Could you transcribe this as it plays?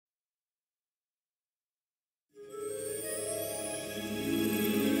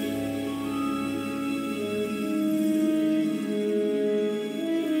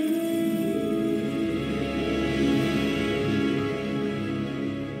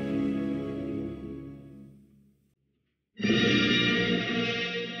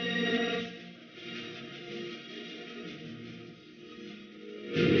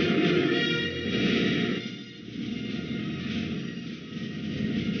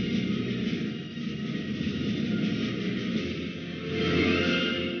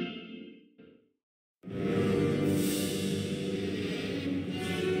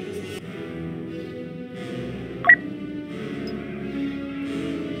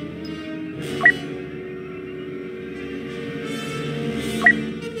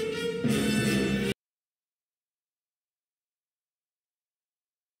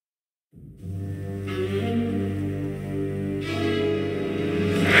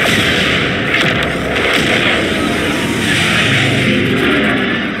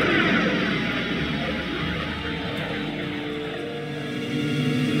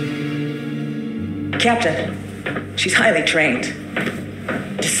She's highly trained.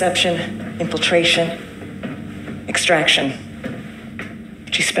 Deception, infiltration, extraction.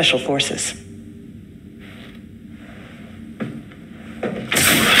 She's special forces.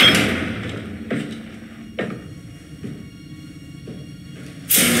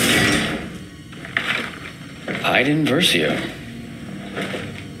 Iden Versio.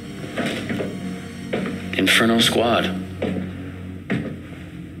 Inferno Squad.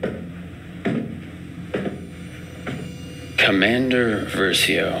 Commander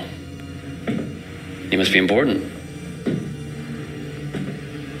Versio. You must be important.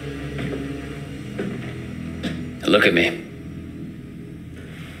 Look at me.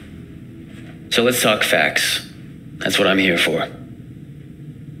 So let's talk facts. That's what I'm here for.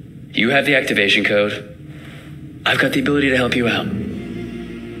 You have the activation code. I've got the ability to help you out.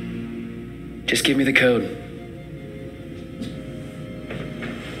 Just give me the code.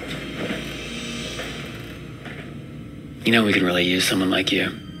 You know we can really use someone like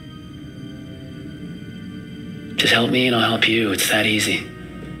you. Just help me and I'll help you. It's that easy.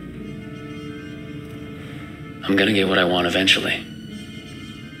 I'm gonna get what I want eventually.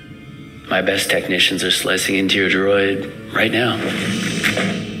 My best technicians are slicing into your droid right now.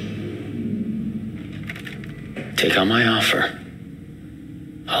 Take on my offer.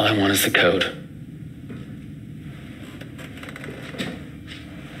 All I want is the code.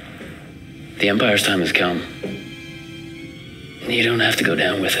 The Empire's time has come. You don't have to go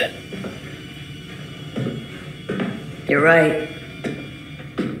down with it. You're right.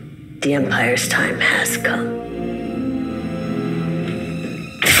 The Empire's time has come.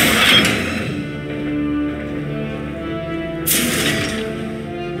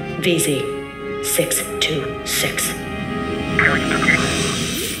 VZ 626.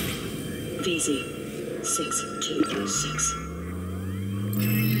 VZ 626.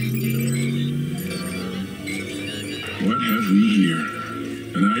 What have we here?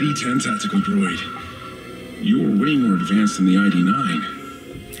 An ID-10 tactical droid. You're way more advanced than the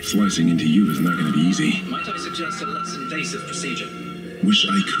ID-9. Slicing into you is not going to be easy. Might I suggest a less invasive procedure? Wish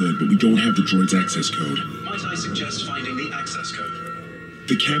I could, but we don't have the droid's access code. Might I suggest finding the access code?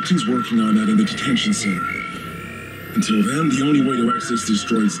 The captain's working on that in the detention center. Until then, the only way to access this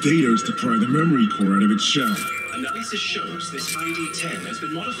droid's data is to pry the memory core out of its shell. Analysis shows this ID-10 has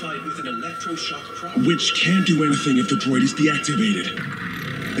been modified with an electroshock prop. Which can't do anything if the droid is deactivated.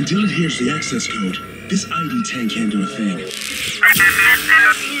 Until it hears the access code, this ID-10 can't do a thing. It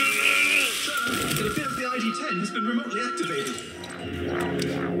appears the ID-10 has been remotely activated.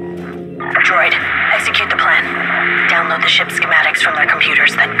 Droid, execute the plan. Download the ship schematics from their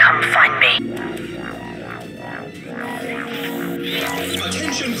computers, then come find me.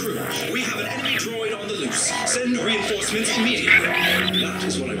 Attention crew, we have an enemy droid on the loose. Send reinforcements immediately. That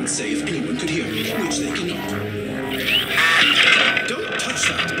is what I would say if anyone could hear me, which they cannot. Don't touch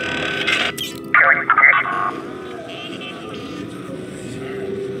that.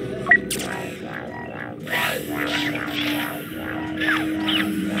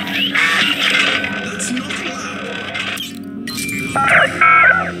 That's not allowed.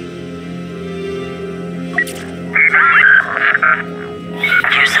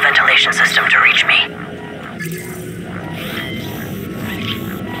 Use the ventilation system to reach me.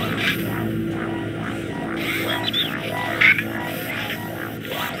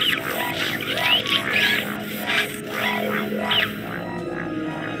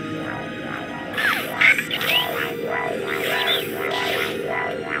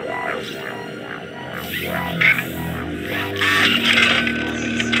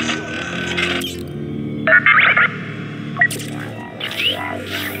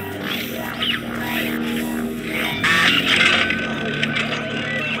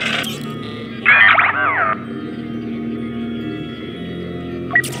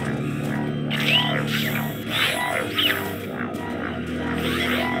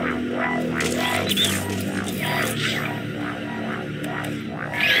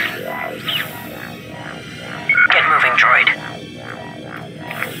 Get moving, droid.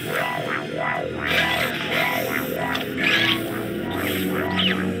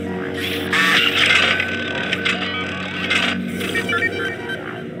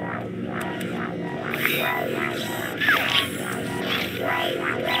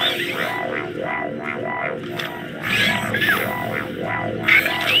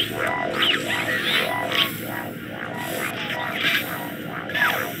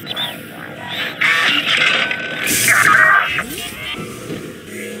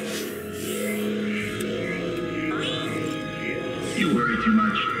 You worry too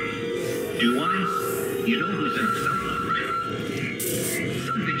much. Do I? You know who's in our cell phone, right?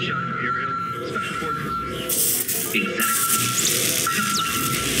 Some big shot Imperial Special Forces. Skywalkers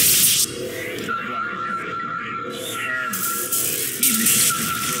have it guarded. Have even if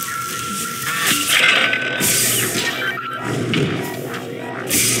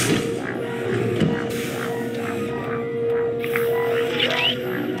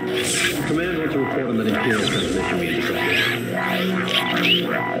Command wants to report on that Imperial transmission we intercepted.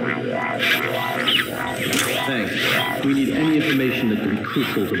 Thanks. We need any information that could be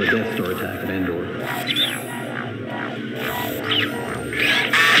crucial to the Death Star attack at Endor.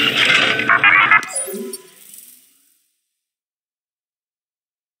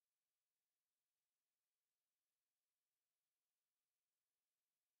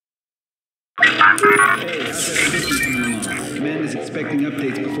 Hey, how's that mission coming along? Command is expecting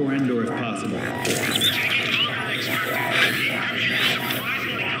updates before Endor if possible.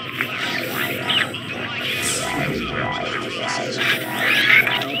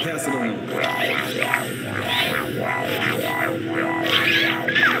 I'll pass it along.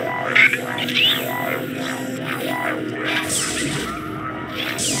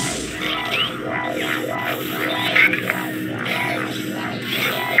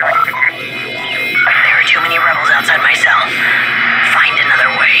 There are too many rebels outside my cell. Find another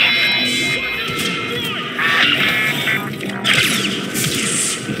way.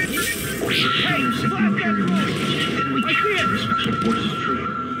 Imperial message, then we capture a special forces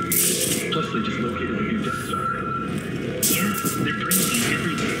trooper. Plus, they just located the new Death Star. Yeah, they're bringing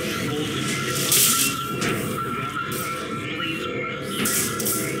everything.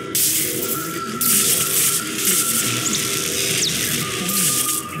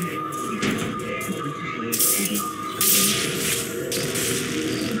 Golden, blaze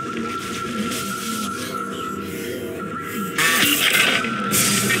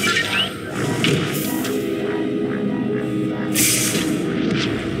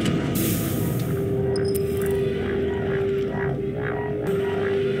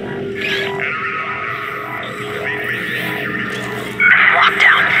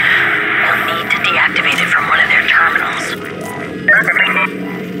Lockdown. We'll need to deactivate it from one of their terminals.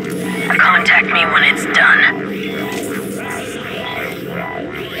 Contact me when it's done.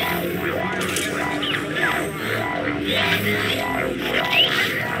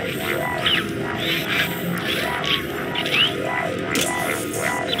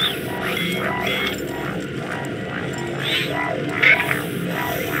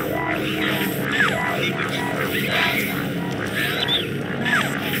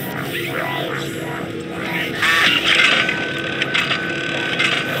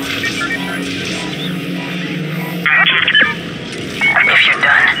 If you're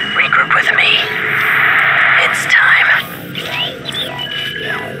done, regroup with me. It's time.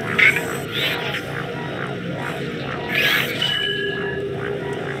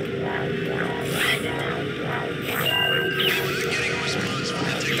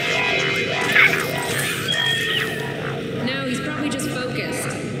 No, he's probably just focused.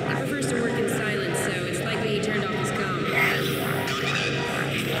 He prefers to work in silence, so it's likely he turned off his comm.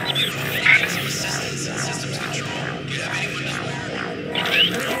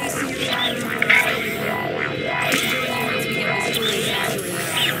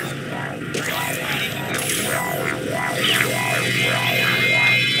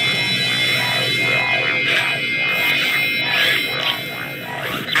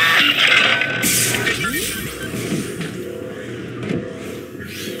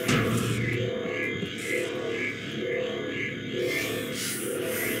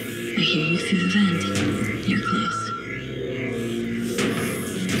 I hear you through the vent. You're close.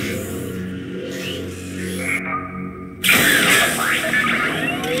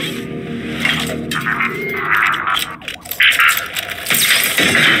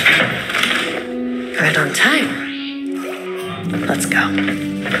 Right on time. Let's go.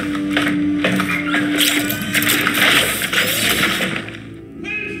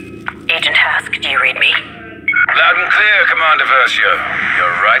 Agent Hask, do you read me? Loud and clear, Commander Versio.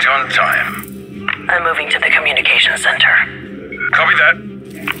 You're right on time. I'm moving to the communications center. Copy that.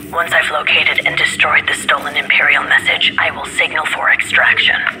 Once I've located and destroyed the stolen Imperial message, I will signal for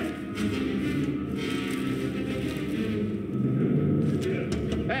extraction.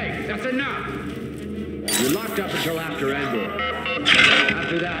 Hey, that's enough! You're locked up until after Endor.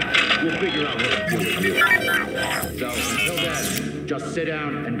 After that, we'll figure out what to do with you. So, until then, just sit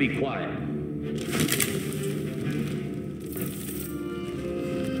down and be quiet.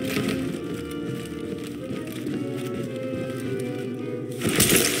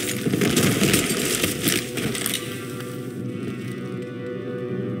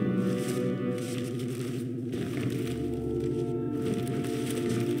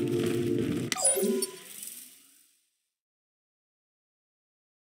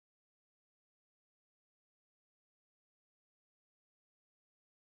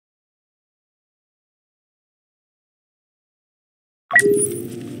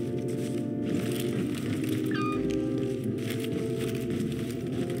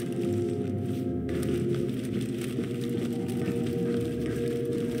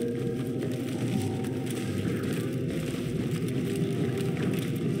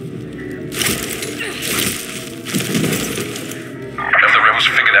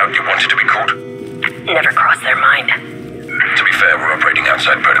 You wanted to be caught? Never crossed their mind. To be fair, we're operating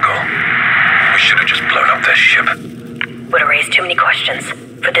outside protocol. We should have just blown up their ship. Would have raised too many questions.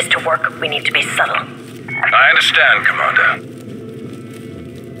 For this to work, we need to be subtle. I understand, Commander.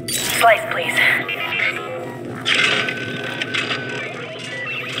 Slice, please.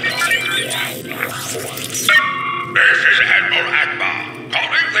 This is Admiral Akbar,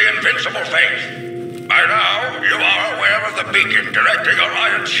 calling the Invincible Faith. By now, you are aware of the beacon directing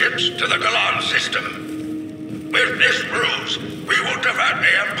Orion ships to the Galan system. With this ruse, we will divert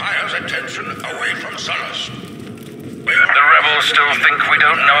the Empire's attention away from Sullust. The rebels still think we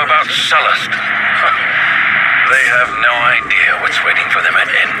don't know about Sullust. They have no idea what's waiting for them at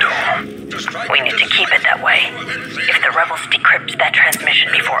Endor. We need to keep it that way. If the rebels decrypt that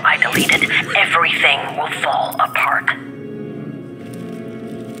transmission before I delete it, everything will fall apart.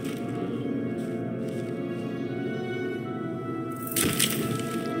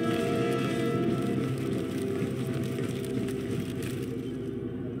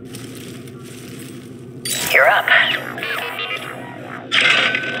 You're up.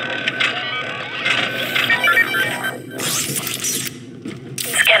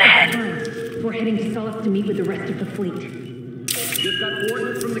 Scan ahead. We're heading to Sullust to meet with the rest of the fleet. Just got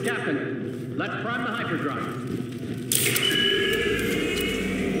coordinates from the captain. Let's prime the hyperdrive.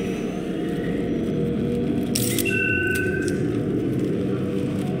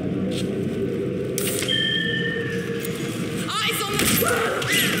 Eyes on the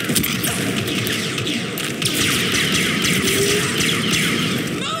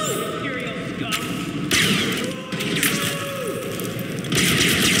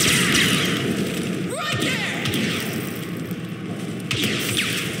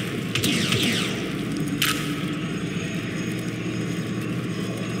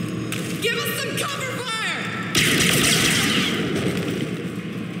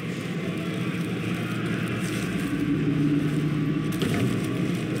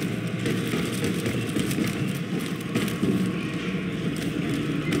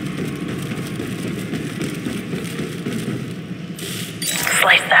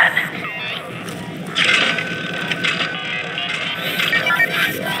Slice that.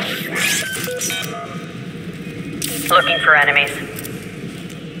 Looking for enemies.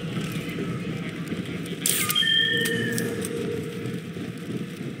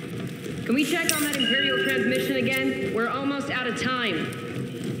 Can we check on that Imperial transmission again? We're almost out of time.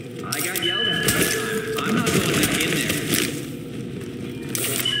 I got yelled at last time. I'm not going back in there.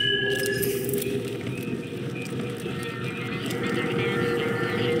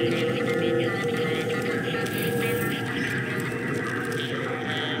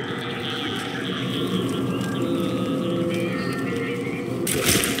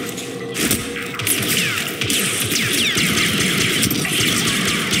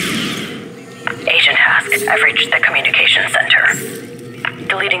 I've reached the communication center.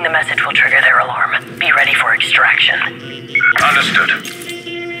 Deleting the message will trigger their alarm. Be ready for extraction. Understood.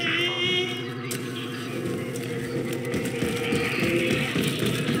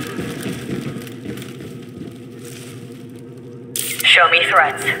 Show me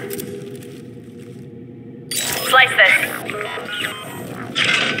threats. Slice this.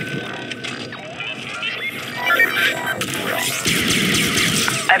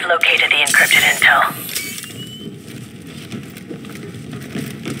 I've located the encrypted intel.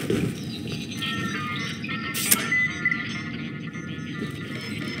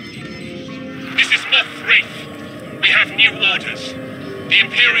 This is off-Wraith. We have new orders. The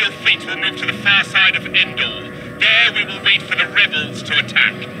Imperial fleet will move to the far side of Endor. There we will wait for the rebels to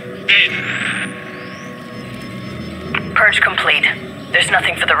attack. Then... Purge complete. There's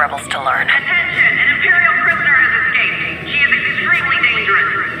nothing for the rebels to learn. Attention! An Imperial prisoner has escaped. She is extremely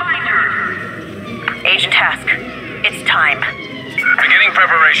dangerous. Find her! Agent Hask, it's time. Beginning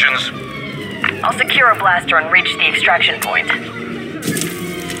preparations. I'll secure a blaster and reach the extraction point.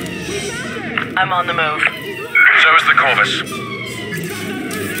 I'm on the move. So is the Corvus.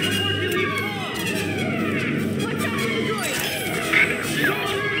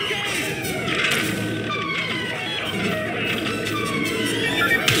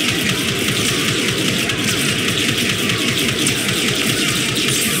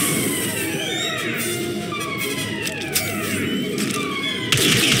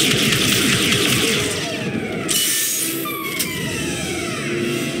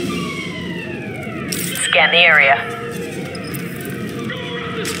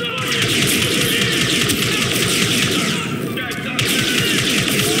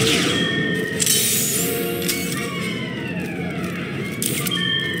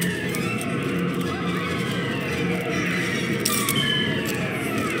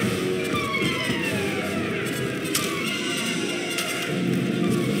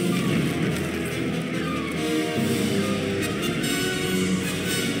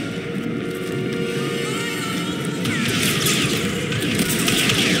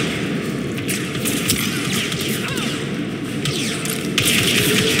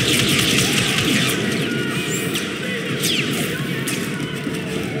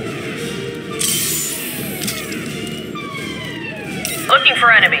 Looking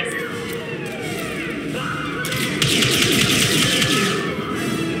for enemies.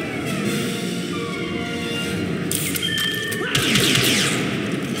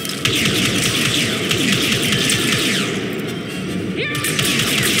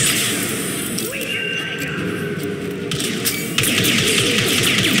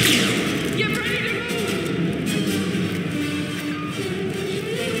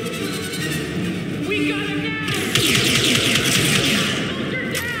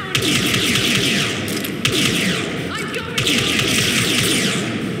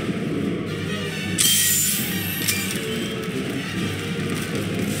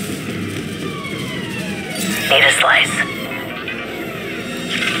 Need a slice.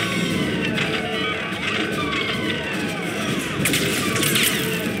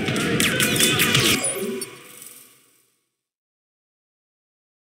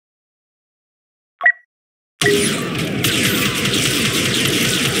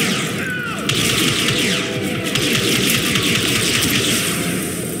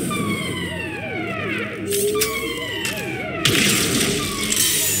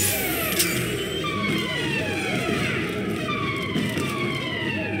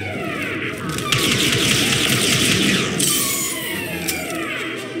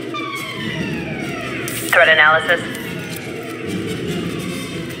 Threat analysis.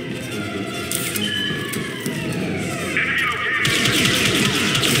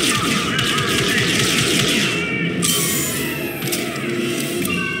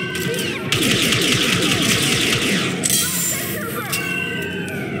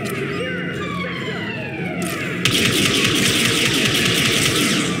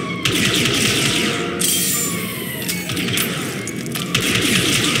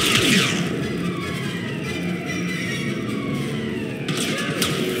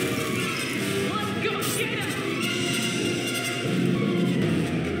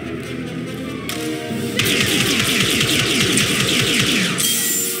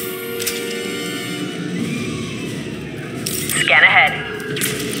 Scan ahead.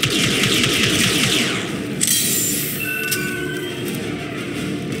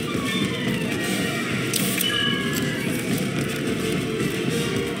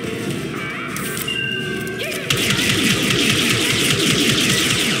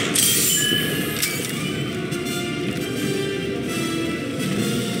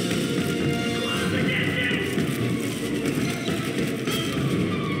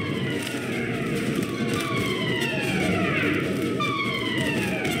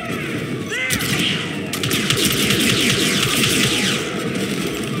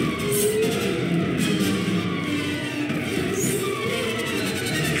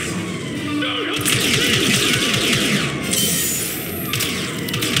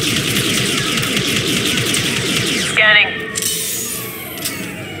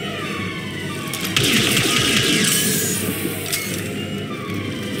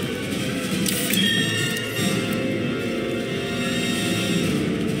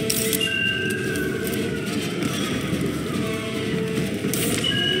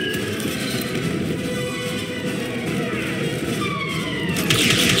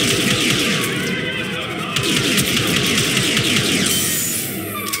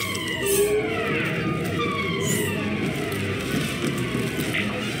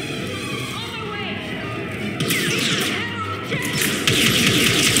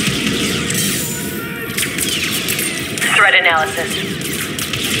 Threat analysis.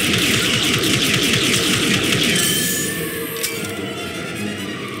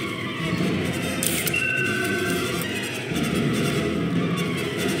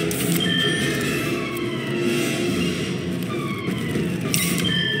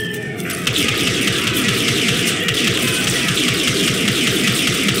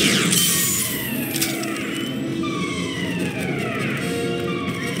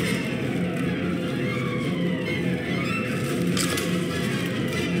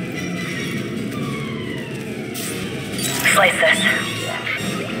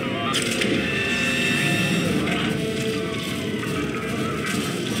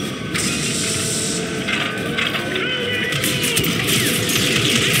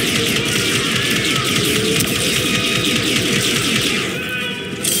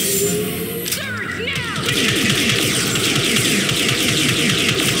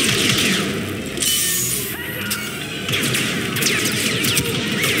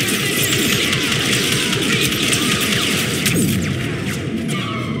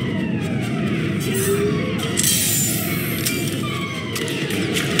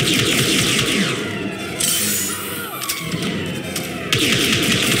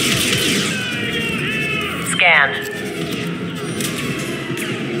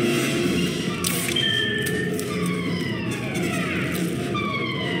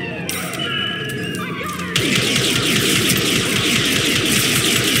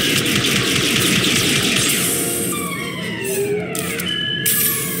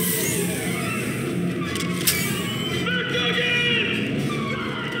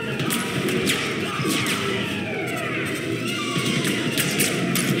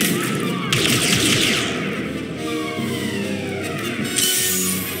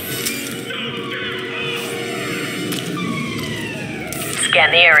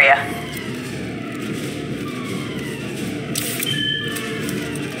 scan the area.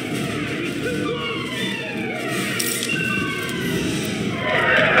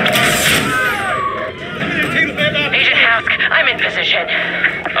 Agent Hask, I'm in position.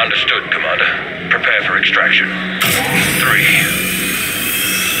 Understood, Commander. Prepare for extraction. 3,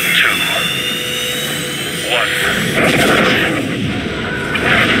 2, 1.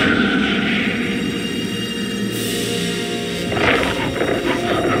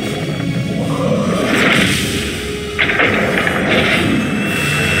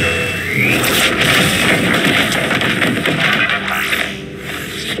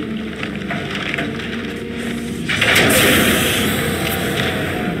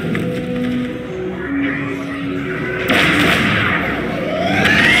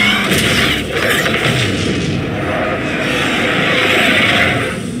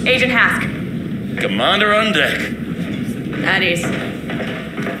 Agent Hask. Commander on deck. At ease.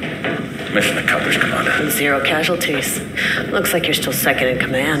 Mission accomplished, Commander. 0 casualties. Looks like you're still second in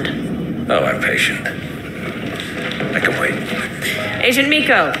command. Oh, I'm patient. I can wait. Agent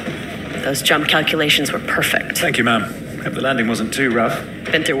Miko, those jump calculations were perfect. Thank you, ma'am. Hope the landing wasn't too rough.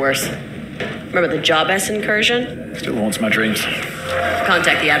 Been through worse. Remember the Job S incursion? Still haunts my dreams.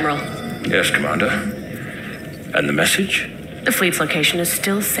 Contact the Admiral. Yes, Commander. And the message? The fleet's location is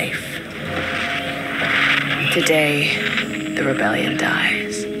still safe. Today, the rebellion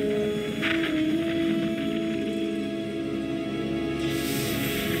dies.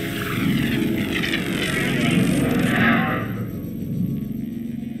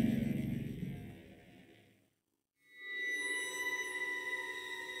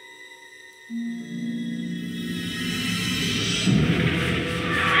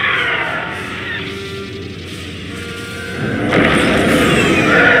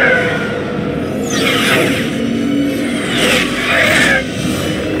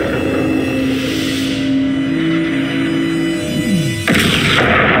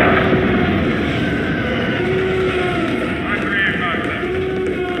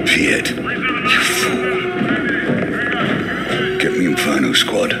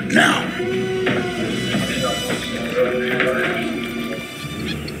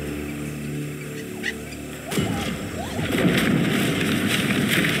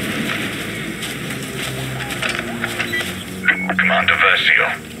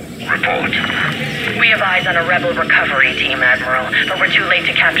 We have eyes on a rebel recovery team, Admiral, but we're too late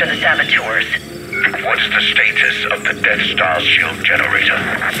to capture the saboteurs. What's the status of the Death Star's shield generator?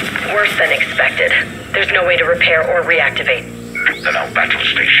 Worse than expected. There's no way to repair or reactivate. Then our battle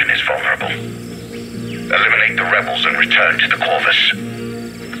station is vulnerable. Eliminate the rebels and return to the Corvus.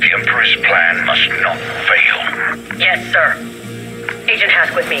 The Emperor's plan must not fail. Yes, sir. Agent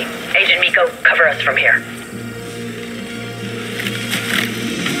Hask with me. Agent Miko, cover us from here.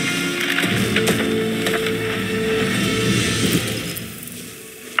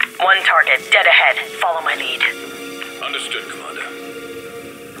 One target, dead ahead. Follow my lead. Understood, Commander.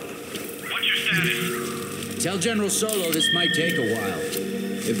 What's your status? Tell General Solo this might take a while.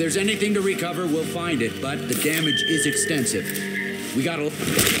 If there's anything to recover, we'll find it, but the damage is extensive. We gotta...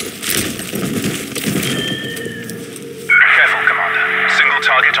 Careful, Commander. Single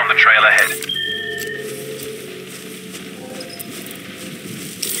target on the trail ahead.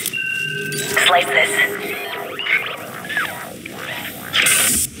 Slice this.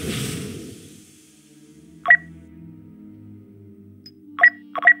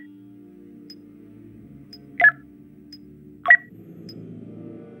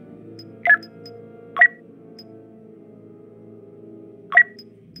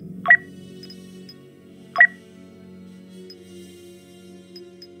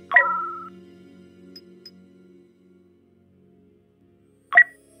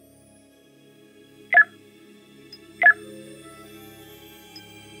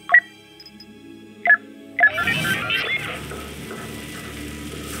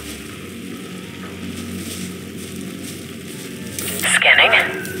 Scanning.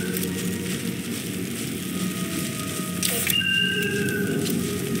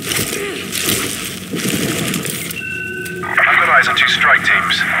 I've got eyes on 2 strike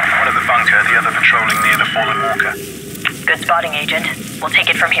teams. One at the bunker, the other patrolling near the fallen walker. Good spotting, Agent. We'll take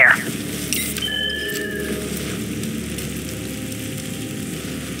it from here.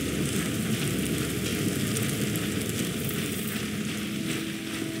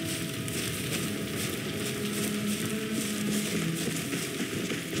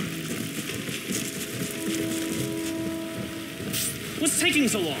 What's taking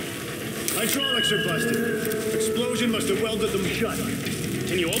so long? Hydraulics are busted. Explosion must have welded them shut.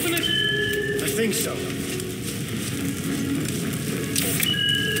 Can you open it? I think so.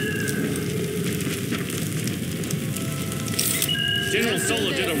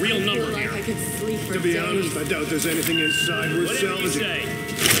 wanted a real number here. I could sleep for To be days. honest, I doubt there's anything inside worth salvaging.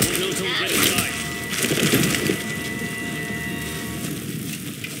 Won't know till we get inside.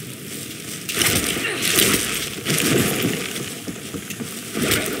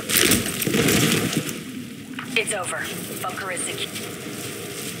 It's over. Bunker is secure.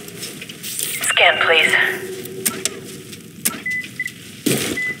 Scan, please.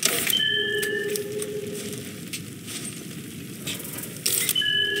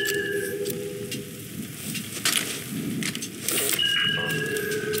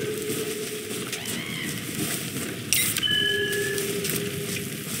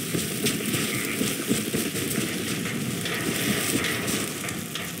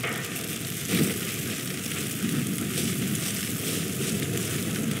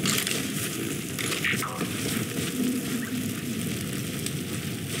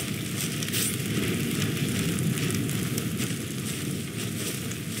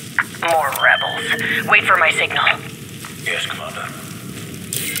 More rebels. Wait for my signal. Yes, Commander.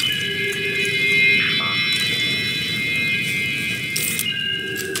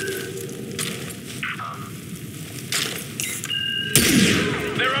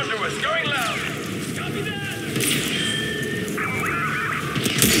 They're under us, going loud. Copy that.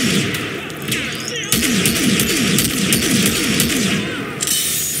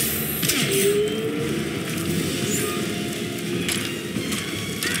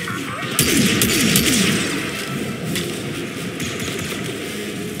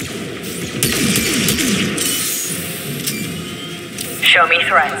 Show me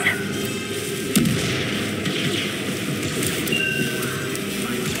threats.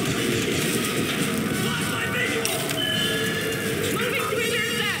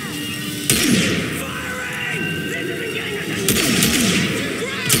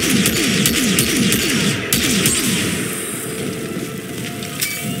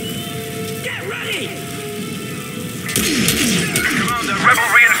 Commander, rebel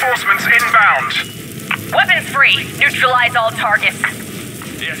reinforcements inbound. Weapons free. Neutralize all targets.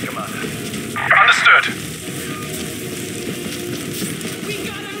 Yes, Commander. Understood.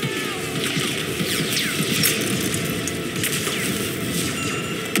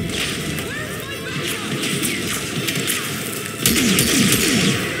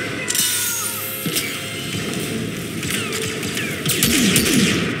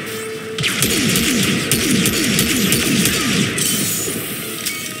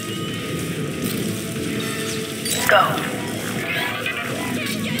 Go.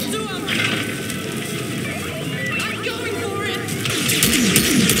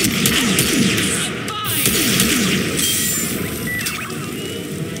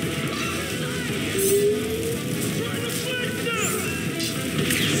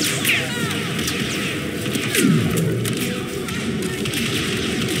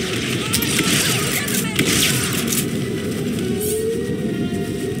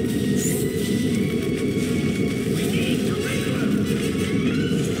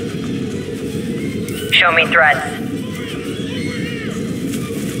 Show me threats.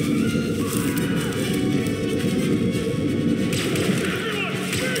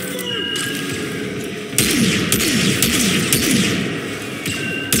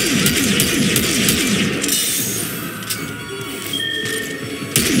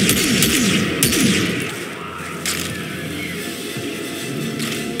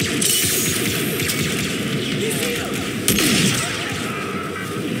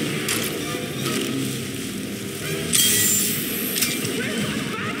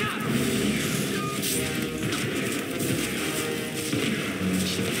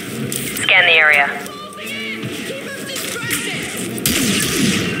 Scan the area.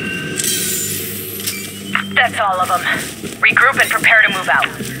 That's all of them. Regroup and prepare to move out.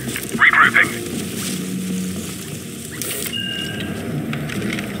 Regrouping.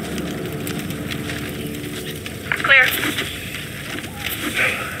 Clear.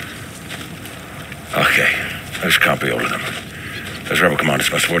 Okay, those can't be all of them. Those rebel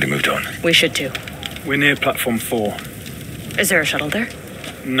commanders must have already moved on. We should too. We're near platform 4. Is there a shuttle there?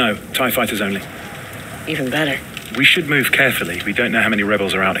 No, TIE fighters only. Even better. We should move carefully. We don't know how many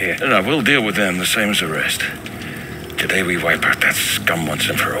rebels are out here. No, we'll deal with them the same as the rest. Today we wipe out that scum once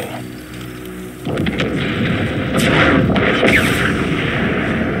and for all.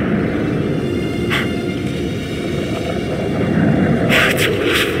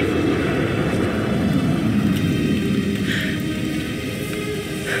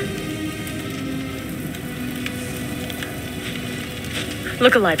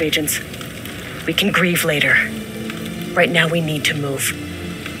 Look alive, agents. We can grieve later. Right now, we need to move.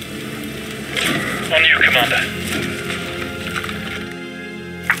 On you, Commander.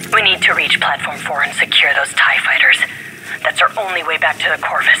 We need to reach Platform 4 and secure those TIE fighters. That's our only way back to the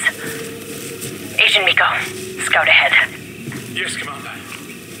Corvus. Agent Miko, scout ahead. Yes, Commander.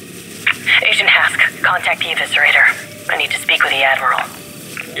 Agent Hask, contact the Eviscerator. I need to speak with the Admiral.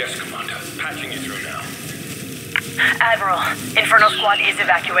 Yes, Commander. Patching you through now. Admiral, Inferno Squad is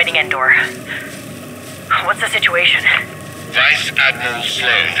evacuating Endor. What's the situation? Vice Admiral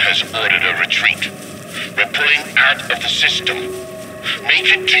Sloan has ordered a retreat. We're pulling out of the system. Make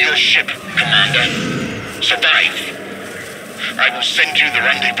it to your ship, Commander. Survive. I will send you the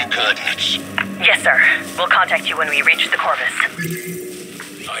rendezvous coordinates. Yes, sir. We'll contact you when we reach the Corvus.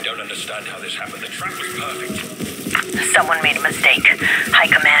 I don't understand how this happened. The track was perfect. Someone made a mistake. High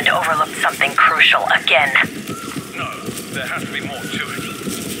Command overlooked something crucial again. No, there has to be more to it.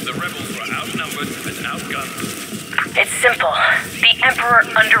 The rebels were outnumbered and outgunned. It's simple. The Emperor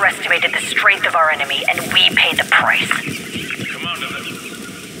underestimated the strength of our enemy, and we paid the price. Commander,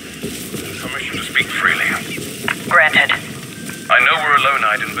 permission to speak freely. Granted. I know we're alone,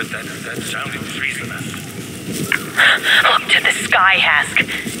 Iden, but that sounded treasonous. Look to the sky, Hask.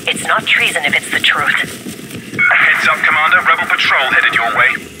 It's not treason if it's the truth. Heads up, Commander. Rebel patrol headed your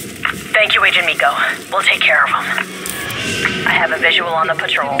way. Thank you, Agent Miko. We'll take care of them. I have a visual on the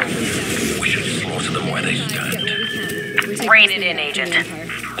patrol. We should slaughter them where they stand. Rein it in, Agent.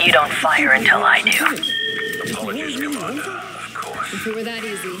 You don't fire until I do. Apologies, Commander. Of course. If it were that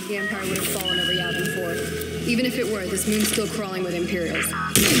easy, the Empire would have fallen over Yavin 4. Even if it were, this moon's still crawling with Imperials.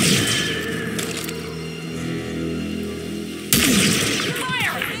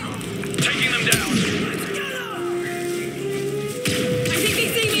 Fire! Taking them down. I think they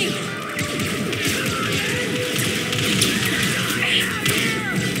see me!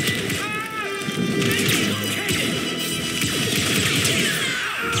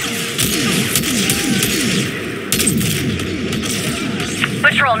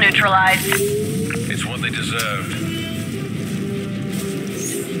 Patrol neutralized. It's what they deserved.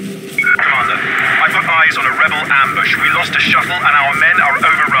 Commander, I've got eyes on a rebel ambush. We lost a shuttle and our men are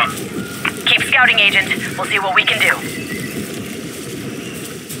overrun. Keep scouting, Agent. We'll see what we can do.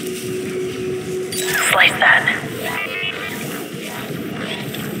 Slice that.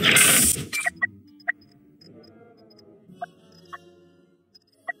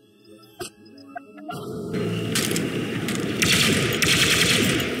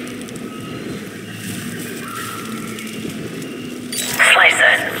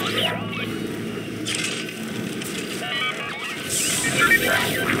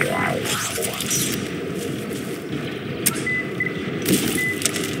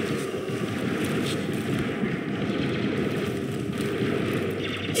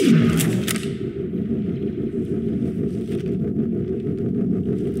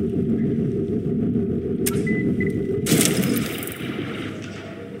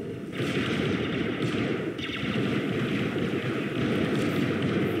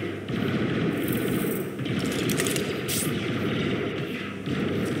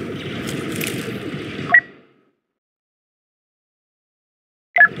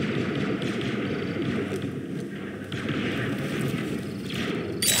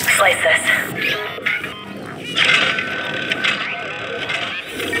 Slice this.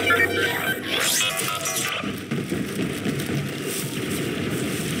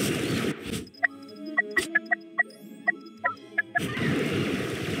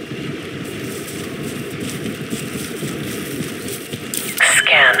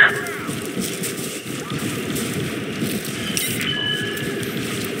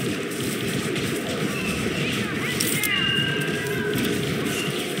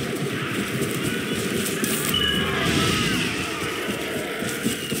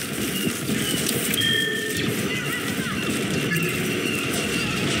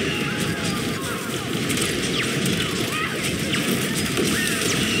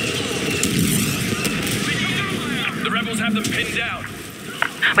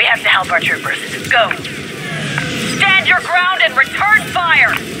 We have to help our troopers. Go. Stand your ground and return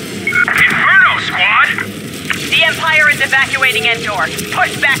fire! Inferno, Squad! The Empire is evacuating Endor.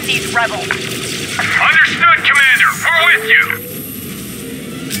 Push back these rebels. Understood, Commander. We're with you.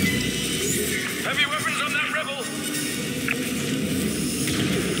 Heavy weapons on that rebel.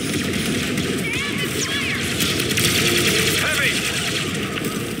 Heavy!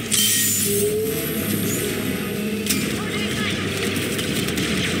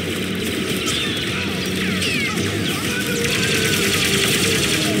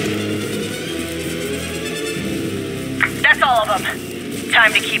 That's all of them.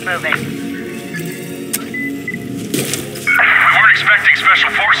 Time to keep moving. We weren't expecting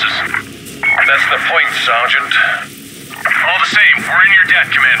special forces. That's the point, Sergeant. All the same, we're in your debt,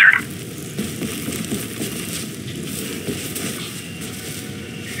 Commander.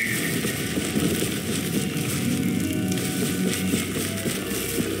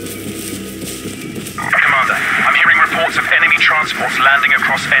 Commander, I'm hearing reports of enemy transports landing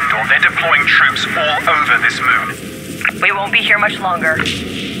across Endor. They're deploying troops all over this moon. We won't be here much longer.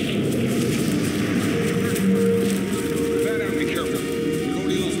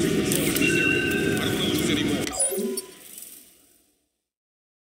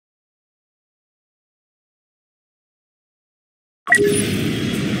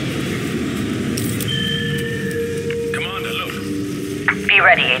 Commander, look. Be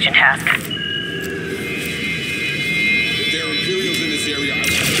ready, Agent Hask. If there are Imperials in this area,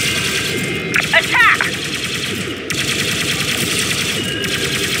 Attack!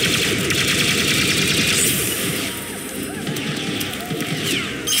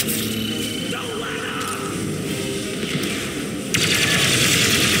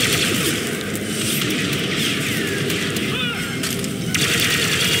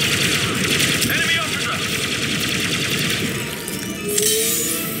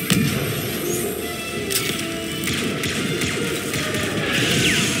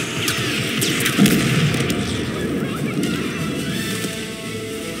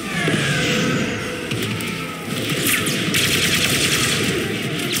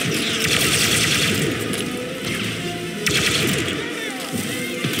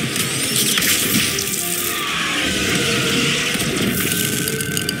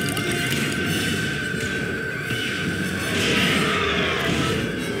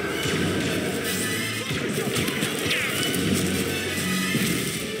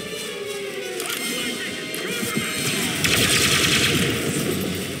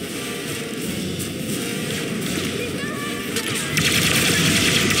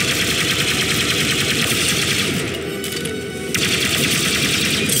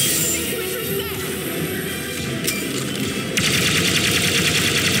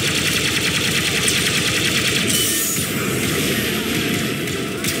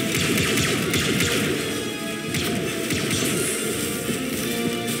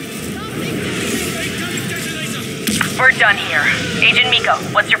 We're done here. Agent Miko,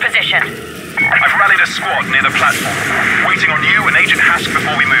 what's your position? I've rallied a squad near the platform, waiting on you and Agent Hask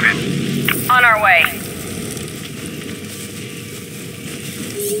before we move in. On our way.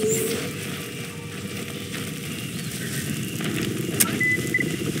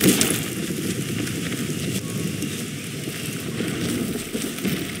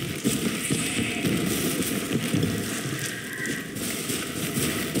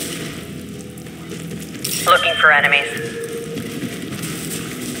 Looking for enemies.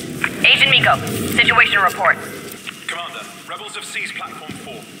 Agent Miko, situation report. Commander, rebels have seized platform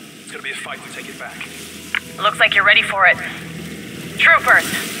 4. It's gonna be a fight to take it back. Looks like you're ready for it. Troopers,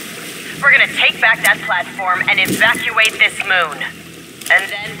 we're gonna take back that platform and evacuate this moon.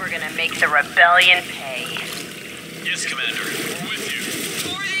 And then we're gonna make the rebellion pay. Yes, Commander. We're with you.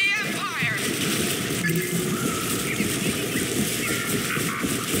 For the Empire!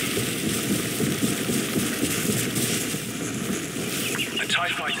 The TIE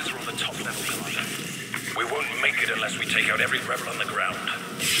fighters are on the top level, Commander. We won't make it unless we take out every rebel on the ground.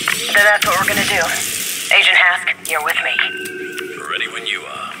 Then that's what we're gonna do. Agent Hask, you're with me. Ready when you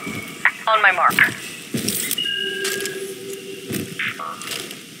are. On my mark.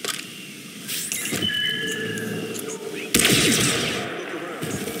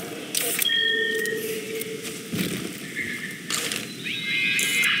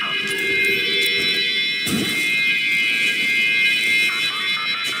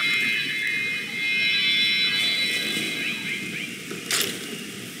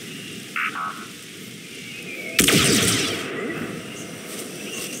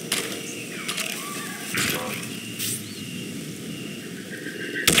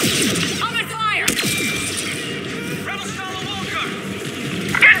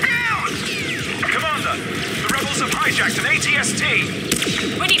 hijacked an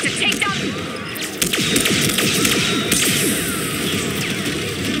ATST. We need to take down...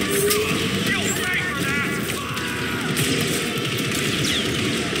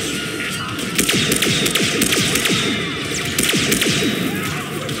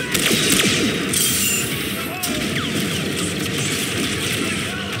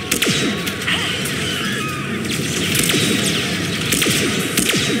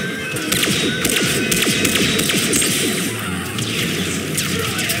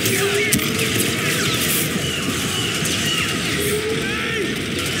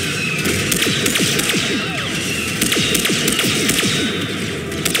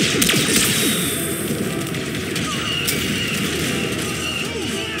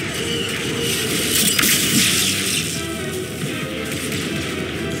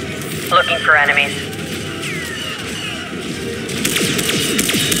 Looking for enemies.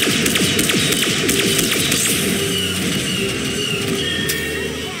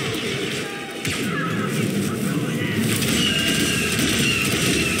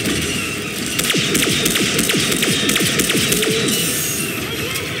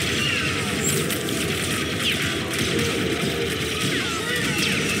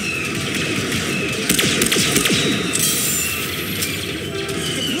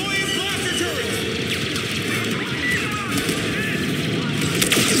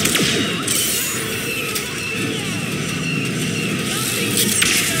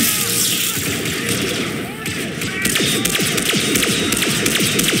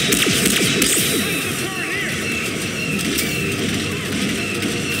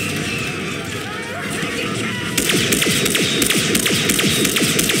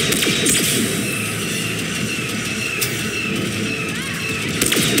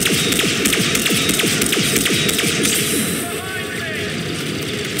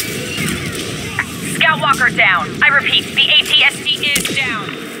 Skywalker down. I repeat, the ATST is down.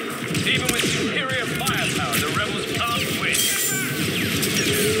 Even with superior firepower, the rebels can't win.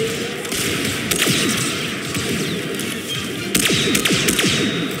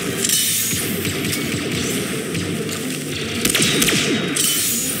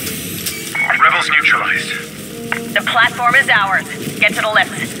 Rebels neutralized. The platform is ours. Get to the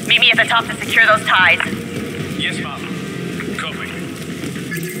lift. Meet me at the top to secure those ties. Yes, Mom. Copy.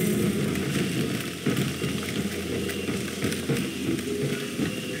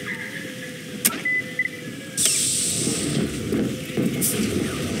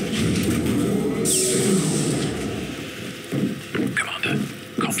 Commander,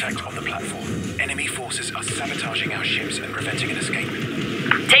 contact on the platform. Enemy forces are sabotaging our ships and preventing an escape.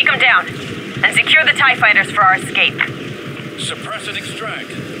 Take them down, and secure the TIE fighters for our escape. Suppress and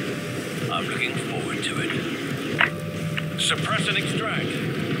extract. I'm looking forward to it. Suppress and extract.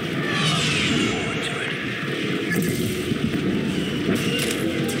 I'm looking forward to it.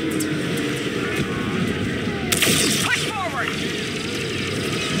 Push forward!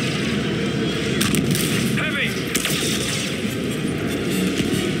 Heavy!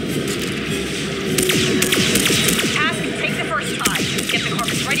 Task, take the first tie. Get the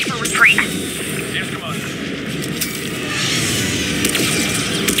corpus ready for retreat. Yes, Commander.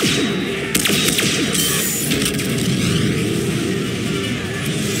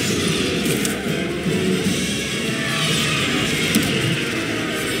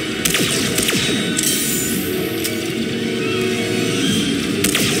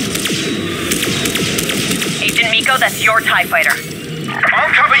 Agent Miko, that's your TIE fighter.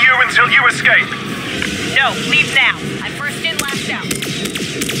 I'll cover you until you escape. No, leave now. I'm first in, last out.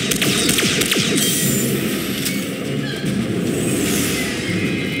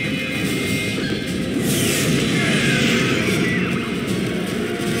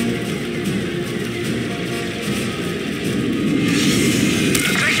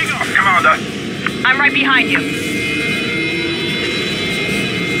 Taking off, Commander. I'm right behind you.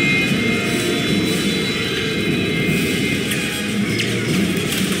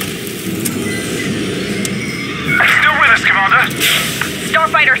 Still with us, Commander.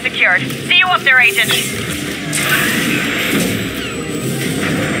 Starfighter secured. See you up there, Agent.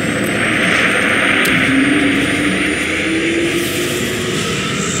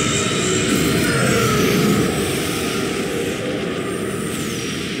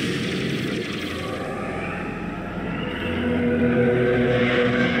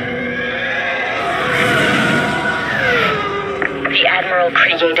 The Admiral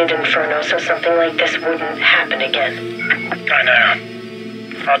created Inferno so something like this wouldn't happen again. I know.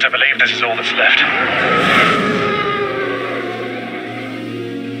 Hard to believe this is all that's left.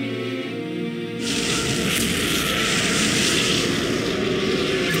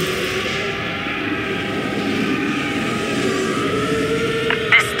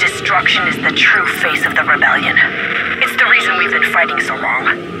 This destruction is the true face of the rebellion. It's the reason we've been fighting so long.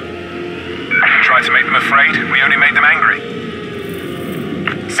 Tried to make them afraid, we only made them angry.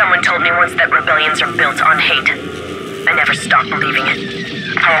 Someone told me once that rebellions are built on hate. I never stopped believing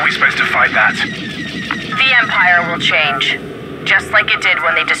it. How are we supposed to fight that? The Empire will change. Just like it did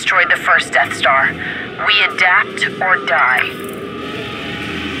when they destroyed the first Death Star. We adapt or die.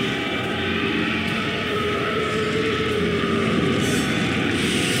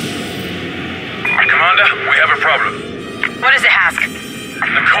 Commander, we have a problem. What is it, Hask?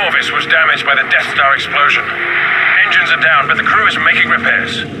 The Corvus was damaged by the Death Star explosion. Engines are down, but the crew is making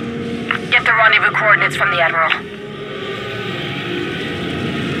repairs. Get the rendezvous coordinates from the Admiral.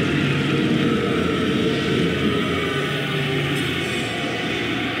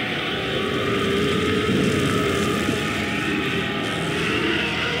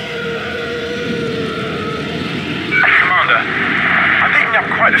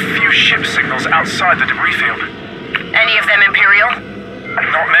 outside the debris field. Any of them Imperial?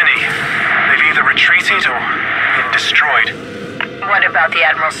 Not many. They've either retreated or been destroyed. What about the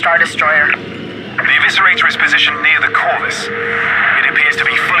Admiral Star Destroyer? The Eviscerator is positioned near the Corvus. It appears to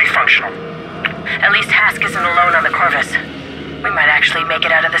be fully functional. At least Hask isn't alone on the Corvus. We might actually make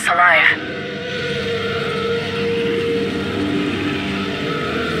it out of this alive.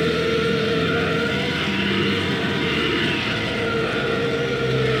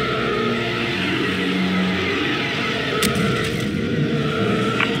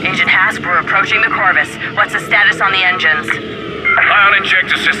 Agent Hask, we're approaching the Corvus. What's the status on the engines? Ion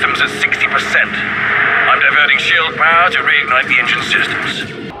injector systems at 60%. I'm diverting shield power to reignite the engine systems.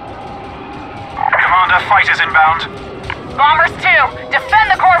 Commander, fighters inbound. Bombers 2,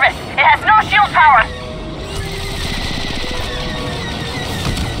 defend the Corvus. It has no shield power.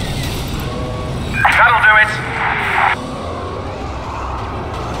 That'll do it.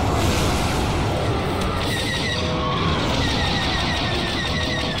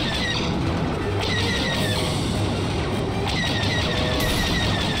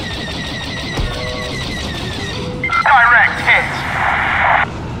 Direct hit.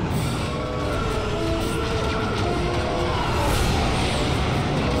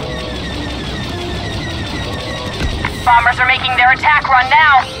 Bombers are making their attack run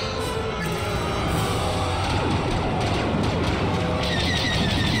now.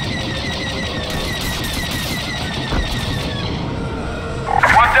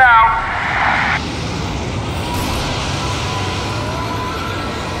 One down.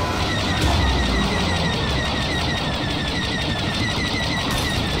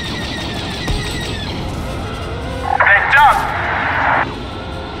 They're done.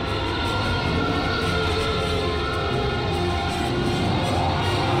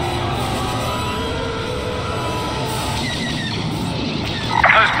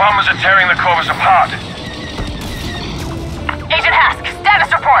 Those bombers are tearing the Corvus apart. Agent Hask,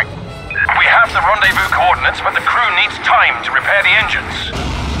 status report. We have the rendezvous coordinates, but the crew needs time to repair the engines.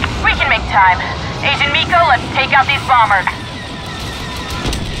 We can make time. Agent Miko, let's take out these bombers.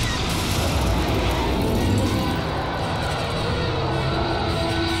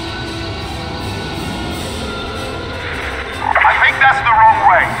 I think that's the wrong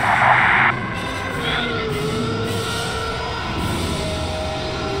way.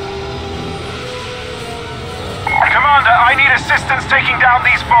 Commander, I need assistance taking down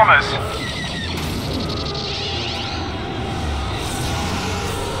these bombers.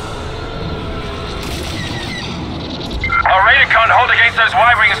 Our radar can't hold against those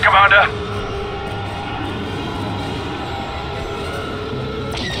Y-wings, Commander.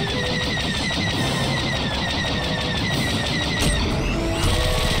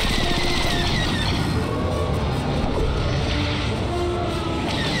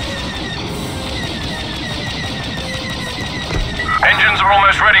 Engines are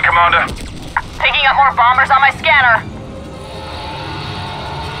almost ready, Commander. Picking up more bombers on my scanner.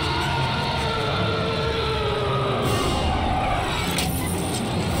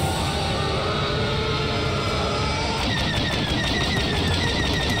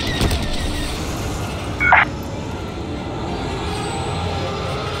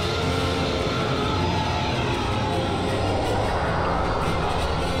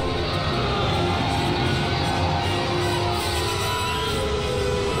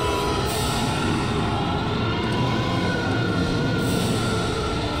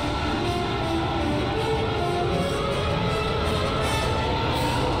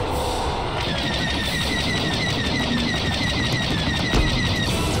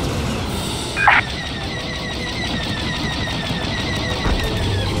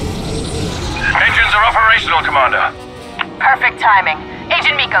 Operational, Commander. Perfect timing.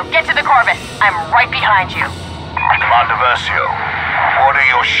 Agent Miko, get to the Corvus. I'm right behind you. Commander Versio, order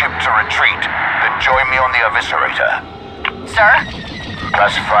your ship to retreat, then join me on the Eviscerator. Sir?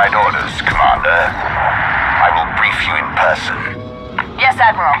 Classified orders, Commander. I will brief you in person. Yes,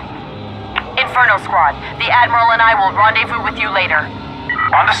 Admiral. Inferno Squad, the Admiral and I will rendezvous with you later.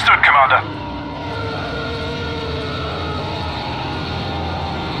 Understood, Commander.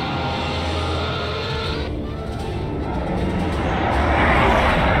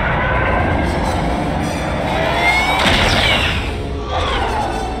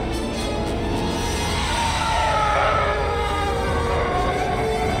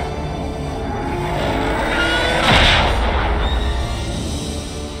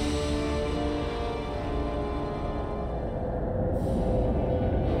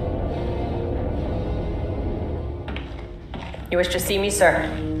 You wish to see me, sir?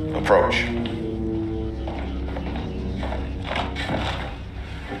 Approach.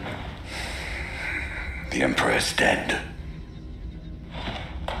 The Emperor is dead.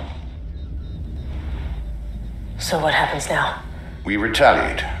 So what happens now? We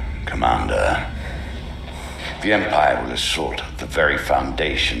retaliate, Commander. The Empire will assault the very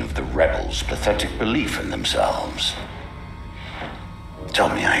foundation of the rebels' pathetic belief in themselves. Tell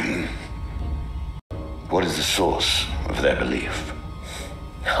me, Iden, what is the source of their belief?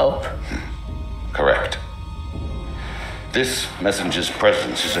 Hope. Correct. This messenger's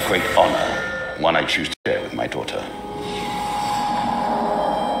presence is a great honor, one I choose to share with my daughter.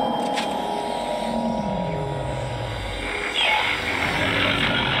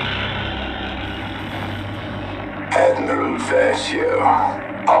 Admiral Versio,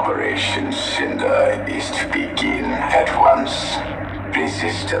 Operation Cinder is to begin at once.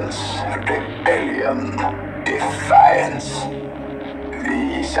 Resistance, rebellion, defiance.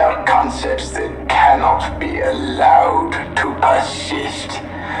 These are concepts that cannot be allowed to persist.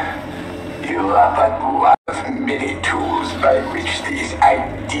 You are but one of many tools by which these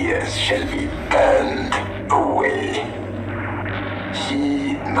ideas shall be burned away.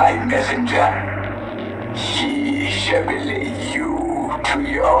 Heed my messenger. He shall relay you to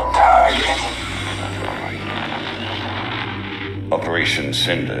your target. Operation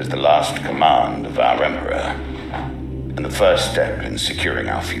Cinder is the last command of our Emperor, and the first step in securing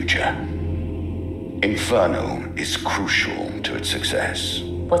our future. Inferno is crucial to its success.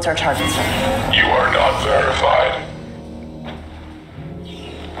 What's our target, sir? You are not verified.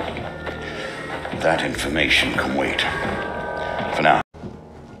 That information can wait. For now.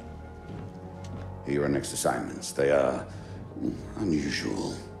 Here are your next assignments. They are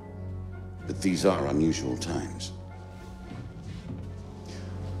unusual, but these are unusual times.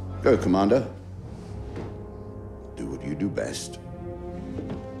 Go, Commander. Do what you do best.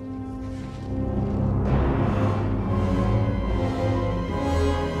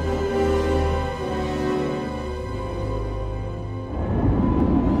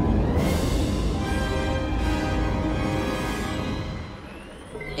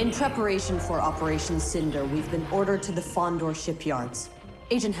 In preparation for Operation Cinder, we've been ordered to the Fondor shipyards.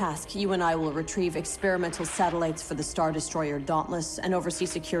 Agent Hask, you and I will retrieve experimental satellites for the Star Destroyer Dauntless and oversee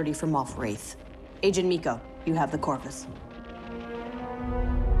security for Moff Wraith. Agent Miko, you have the Corvus.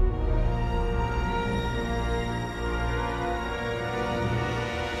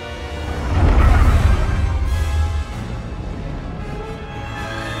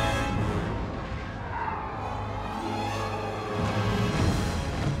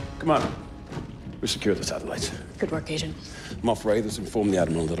 Come on. We secured the satellites. Good work, Agent. Moff Wraith has informed the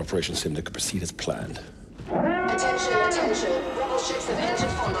Admiral that Operation Cinder could proceed as planned.